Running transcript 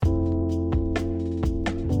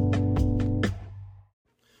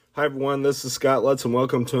Hi everyone, this is Scott Lutz and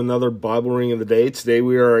welcome to another Bible reading of the day. Today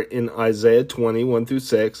we are in Isaiah 20, 1 through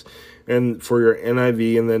 6, and for your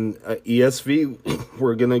NIV and then ESV,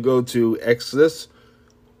 we're going to go to Exodus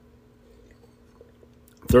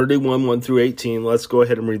 31, 1 through 18. Let's go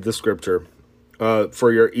ahead and read the scripture.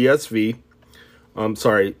 For your ESV,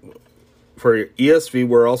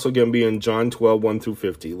 we're also going to be in John 12, 1 through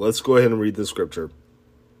 50. Let's go ahead and read the scripture.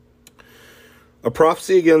 A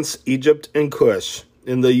prophecy against Egypt and Cush.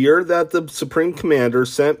 In the year that the supreme commander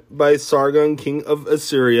sent by Sargon, king of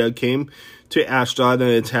Assyria, came to Ashdod and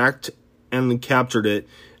attacked and captured it,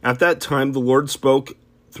 at that time the Lord spoke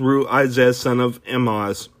through Isaiah son of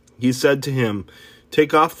Amoz. He said to him,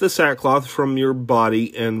 "Take off the sackcloth from your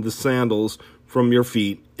body and the sandals from your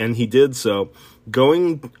feet." And he did so,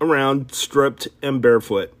 going around stripped and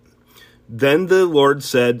barefoot. Then the Lord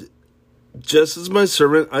said, "Just as my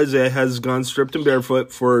servant Isaiah has gone stripped and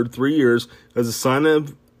barefoot for 3 years as a sign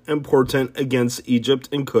of and portent against Egypt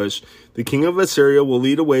and Cush, the king of Assyria will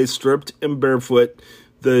lead away stripped and barefoot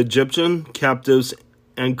the Egyptian captives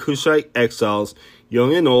and Cushite exiles,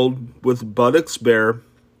 young and old, with buttocks bared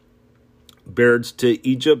to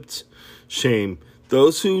Egypt's shame.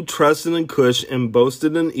 Those who trusted in Cush and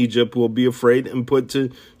boasted in Egypt will be afraid and put to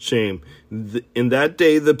shame. In that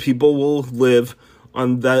day the people will live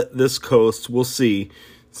on this coast will see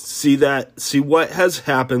what has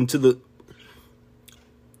happened to the.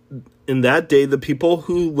 In that day, the people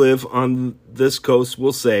who live on this coast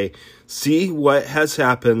will say, "See what has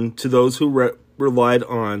happened to those who relied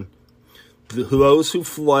on, those who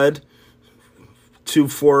fled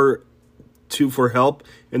for help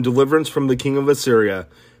and deliverance from the king of Assyria.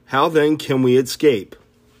 How then can we escape?"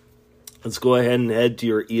 Let's go ahead and head to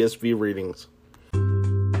your ESV readings.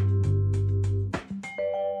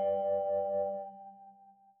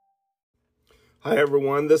 Hi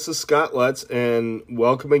everyone, this is Scott Lutz, and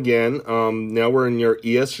welcome again. Now we're in your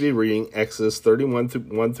ESV reading, Exodus 31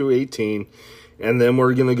 1 through 18, and then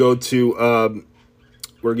we're gonna go to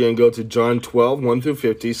John 12 1 through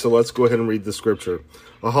 50. So let's go ahead and read the scripture.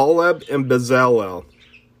 Aholab and Bezalel.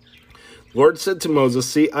 Lord said to Moses,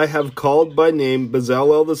 "See, I have called by name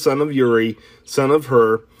Bezalel the son of Uri, son of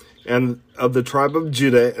Hur, and of the tribe of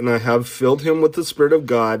Judah, and I have filled him with the Spirit of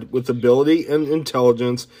God, with ability and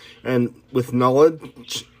intelligence, and with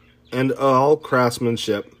knowledge and all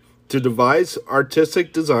craftsmanship, to devise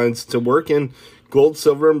artistic designs, to work in gold,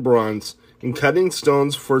 silver, and bronze, in cutting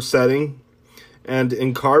stones for setting, and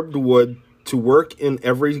in carved wood, to work in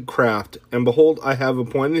every craft. And behold, I have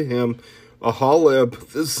appointed him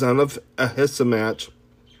Aholab, the son of Ahisamach,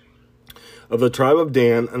 of the tribe of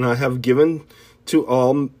Dan, and I have given to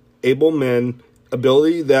all able men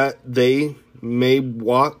ability that they may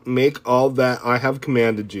make all that I have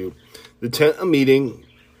commanded you: the tent of meeting,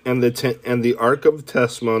 and the ark of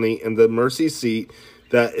testimony, and the mercy seat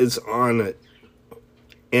that is on it,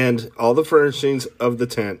 and all the furnishings of the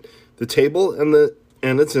tent, the table and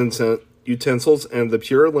its incense utensils, and the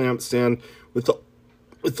pure lampstand with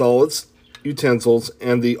all its utensils,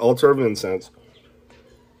 and the altar of incense,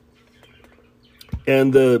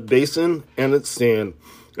 and the basin and its stand,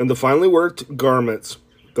 and the finely worked garments,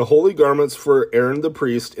 the holy garments for Aaron the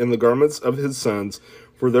priest, and the garments of his sons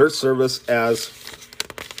for their service as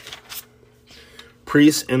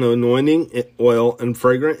priests, and anointing oil and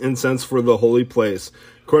fragrant incense for the holy place.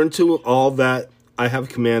 According to all that I have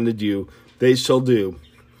commanded you, they shall do.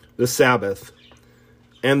 The Sabbath.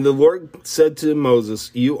 And the Lord said to Moses,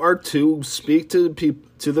 "You are to speak to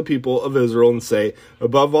the people of Israel and say,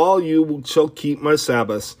 above all you shall keep my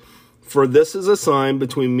Sabbaths. For this is a sign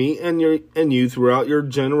between me and you throughout your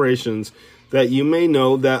generations, that you may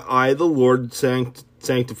know that I, the Lord,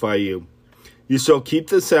 sanctify you. You shall keep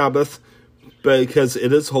the Sabbath, because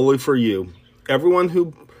it is holy for you. Everyone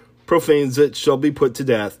who profanes it shall be put to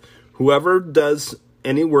death. Whoever does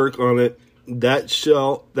any work on it, that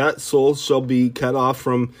soul shall be cut off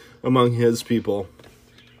from among his people.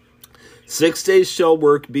 6 days shall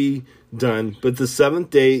work be done, but the seventh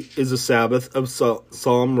day is a Sabbath of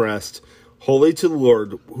solemn rest, holy to the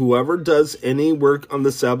Lord. Whoever does any work on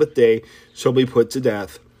the Sabbath day shall be put to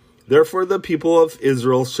death. Therefore the people of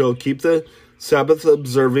Israel shall keep the Sabbath,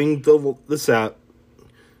 observing the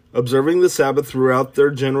Sabbath throughout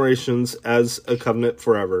their generations as a covenant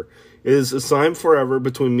forever. It is a sign forever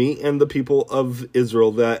between me and the people of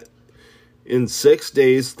Israel, that in 6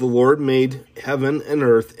 days the Lord made heaven and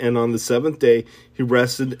earth, and on the seventh day he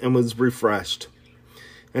rested and was refreshed."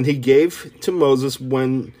 And he gave to Moses,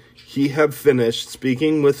 when he had finished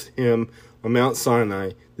speaking with him on Mount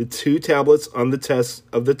Sinai, the 2 tablets on the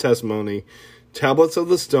testimony, tablets of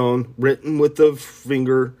the stone, written with the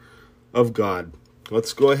finger of God.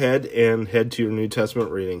 let's go ahead and head to your New Testament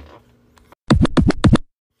reading.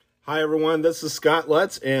 Hi everyone, this is Scott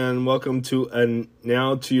Lutz, and welcome to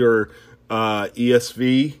your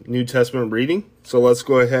ESV New Testament reading. So let's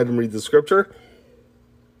go ahead and read the scripture.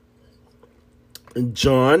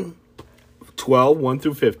 John 12, 1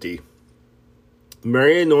 through 50.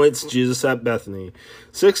 Mary anoints Jesus at Bethany.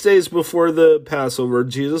 6 days before the Passover,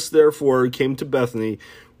 Jesus therefore came to Bethany,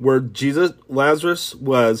 where Lazarus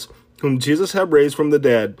was, whom Jesus had raised from the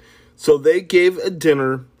dead. So they gave a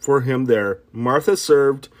dinner for him there. Martha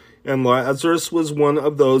served, and Lazarus was one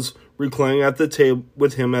of those reclining at the table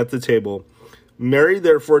with him at the table. Mary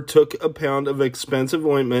therefore took a pound of expensive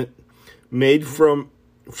ointment made from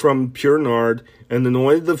pure nard, and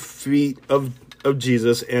anointed the feet of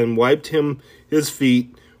Jesus, and wiped his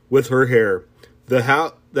feet with her hair. The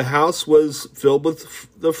house was filled with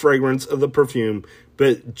the fragrance of the perfume.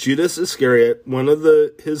 But Judas Iscariot, one of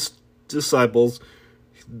his disciples,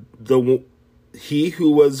 he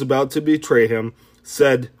who was about to betray him,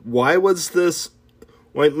 said, "Why was this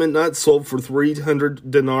ointment not sold for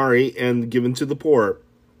 300 denarii and given to the poor?"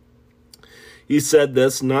 He said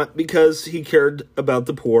this not because he cared about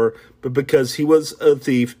the poor, but because he was a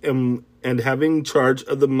thief, and having charge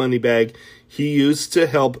of the money bag, he used to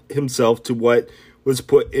help himself to what was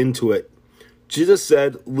put into it. Jesus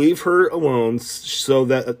said, "Leave her alone, so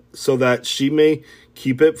that she may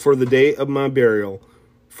keep it for the day of my burial.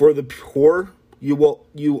 For the poor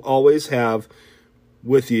you always have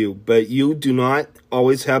with you, but you do not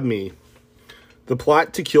always have me." The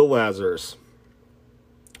plot to kill Lazarus.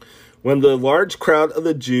 When the large crowd of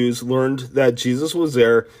the Jews learned that Jesus was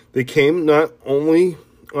there, they came not only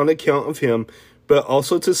on account of him, but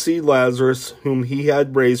also to see Lazarus, whom he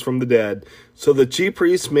had raised from the dead. So the chief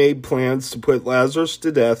priests made plans to put Lazarus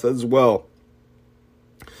to death as well,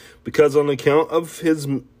 because on account of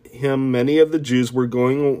him many of the Jews were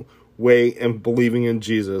going away and believing in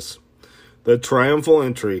Jesus. The triumphal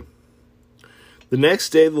entry. The next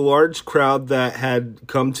day, the large crowd that had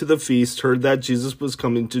come to the feast heard that Jesus was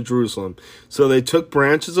coming to Jerusalem. So they took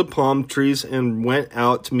branches of palm trees and went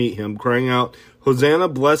out to meet him, crying out, "Hosanna,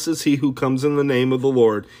 blessed is he who comes in the name of the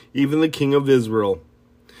Lord, even the King of Israel."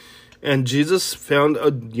 And Jesus found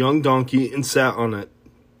a young donkey and sat on it,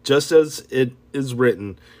 just as it is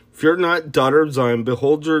written, "Fear not, daughter of Zion,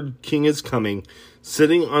 behold your king is coming,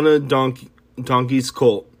 sitting on a donkey's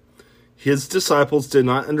colt." His disciples did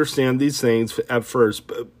not understand these things at first,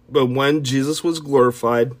 but when Jesus was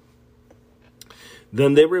glorified,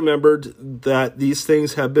 then they remembered that these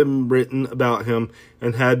things had been written about him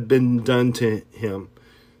and had been done to him.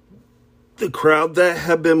 The crowd that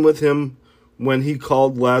had been with him when he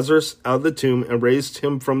called Lazarus out of the tomb and raised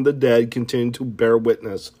him from the dead continued to bear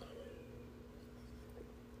witness.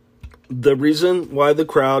 The reason why the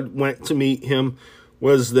crowd went to meet him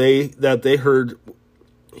was that they heard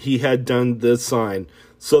he had done this sign.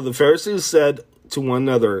 So the Pharisees said to one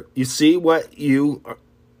another, "You see what you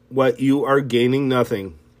are gaining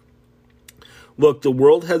nothing. Look, the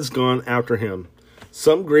world has gone after him."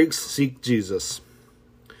 Some Greeks seek Jesus.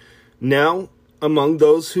 Now, among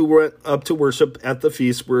those who went up to worship at the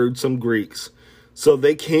feast were some Greeks. So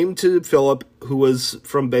they came to Philip, who was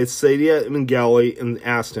from Bethsaida in Galilee, and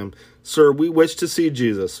asked him, "Sir, we wish to see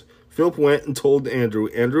Jesus." Philip went and told Andrew.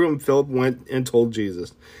 Andrew and Philip went and told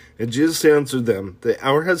Jesus. And Jesus answered them, "The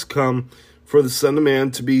hour has come for the Son of Man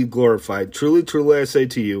to be glorified. Truly, truly, I say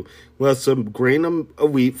to you, unless a grain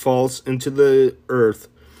of wheat falls into the earth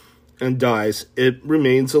and dies, it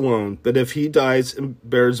remains alone. But if he dies, it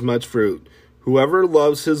bears much fruit. Whoever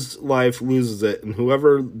loves his life loses it, and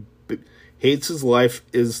whoever hates his life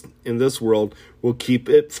is in this world will keep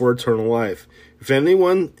it for eternal life. If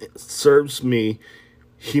anyone serves me,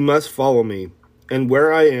 he must follow me, and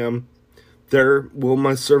where I am, there will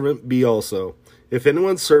my servant be also. If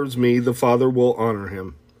anyone serves me, the Father will honor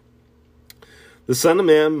him. The Son of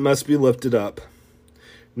Man must be lifted up.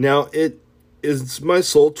 Now it is my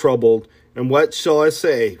soul troubled, and what shall I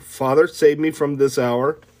say? Father, save me from this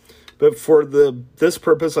hour. But for this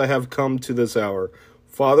purpose I have come to this hour.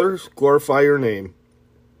 Father, glorify your name.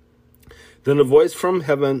 Then a voice from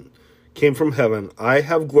heaven came from heaven. I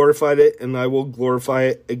have glorified it, and I will glorify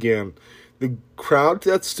it again. The crowd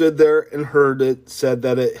that stood there and heard it said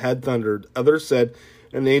that it had thundered. Others said,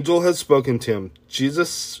 an angel has spoken to him.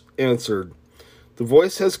 Jesus answered, the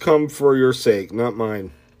voice has come for your sake, not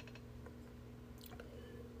mine.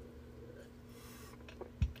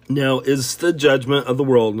 Now is the judgment of the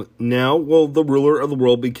world. Now will the ruler of the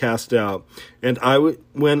world be cast out. And I,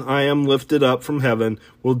 when I am lifted up from heaven,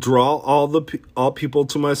 will draw all people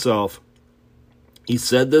to myself. He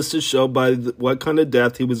said this to show by what kind of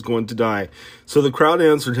death he was going to die. So the crowd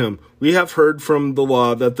answered him, "We have heard from the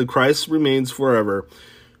law that the Christ remains forever.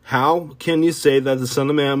 How can you say that the Son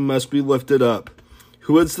of Man must be lifted up?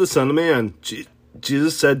 Who is the Son of Man?"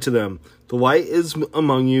 Jesus said to them, "The light is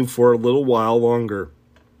among you for a little while longer.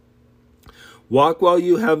 Walk while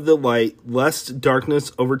you have the light, lest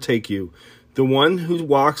darkness overtake you. The one who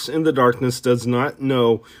walks in the darkness does not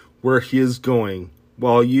know where he is going.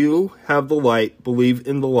 While you have the light, believe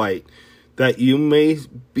in the light, that you may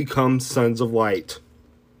become sons of light."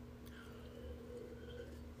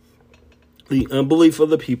 The unbelief of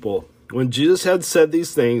the people. When Jesus had said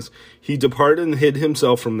these things, he departed and hid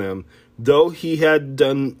himself from them. Though he had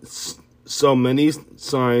done so many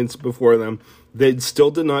signs before them, they still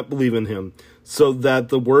did not believe in him, so that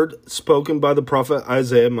the word spoken by the prophet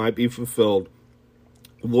Isaiah might be fulfilled.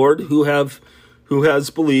 "Lord, who has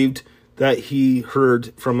believed that he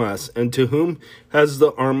heard from us, and to whom has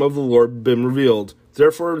the arm of the Lord been revealed?"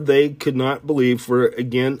 Therefore they could not believe, for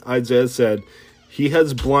again Isaiah said, "He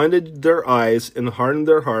has blinded their eyes and hardened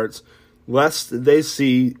their hearts, lest they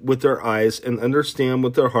see with their eyes and understand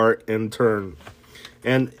with their heart and turn,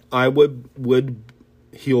 and I would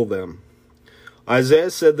heal them."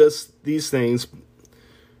 Isaiah said these things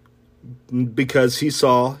because he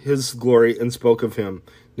saw his glory and spoke of him.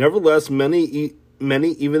 Nevertheless, many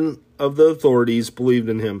even of the authorities believed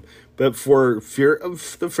in him, but for fear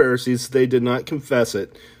of the Pharisees they did not confess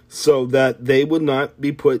it, so that they would not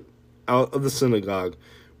be put out of the synagogue.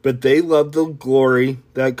 But they loved the glory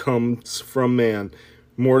that comes from man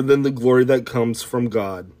more than the glory that comes from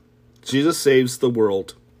God. Jesus saves the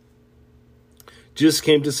world. Jesus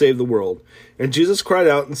came to save the world. And Jesus cried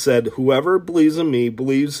out and said, "Whoever believes in me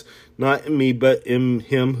believes not in me, but in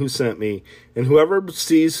him who sent me. And whoever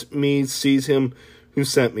sees me sees him who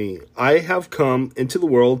sent me. I have come into the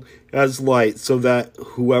world as light, so that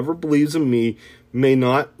whoever believes in me may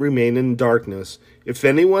not remain in darkness. If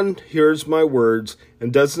anyone hears my words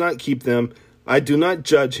and does not keep them, I do not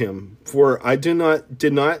judge him, for I did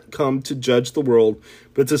not come to judge the world,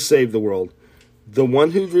 but to save the world. The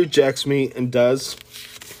one who rejects me and does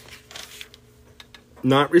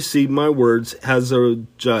not receive my words has a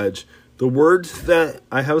judge. The words that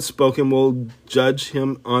I have spoken will judge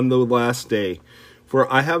him on the last day.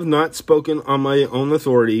 For I have not spoken on my own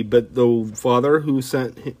authority, but the Father who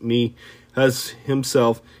sent me has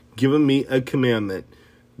himself given me a commandment,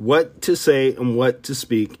 what to say and what to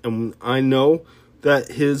speak, and I know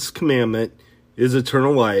that his commandment is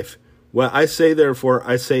eternal life. What I say, therefore,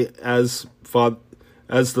 I say as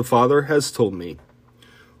the Father has told me."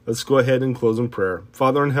 Let's go ahead and close in prayer.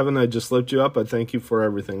 Father in heaven, I just lift you up. I thank you for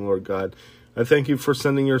everything, Lord God. I thank you for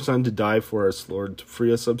sending your Son to die for us, Lord, to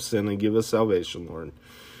free us of sin and give us salvation, Lord.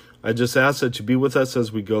 I just ask that you be with us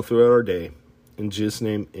as we go throughout our day. In Jesus'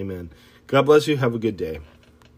 name, amen. God bless you. Have a good day.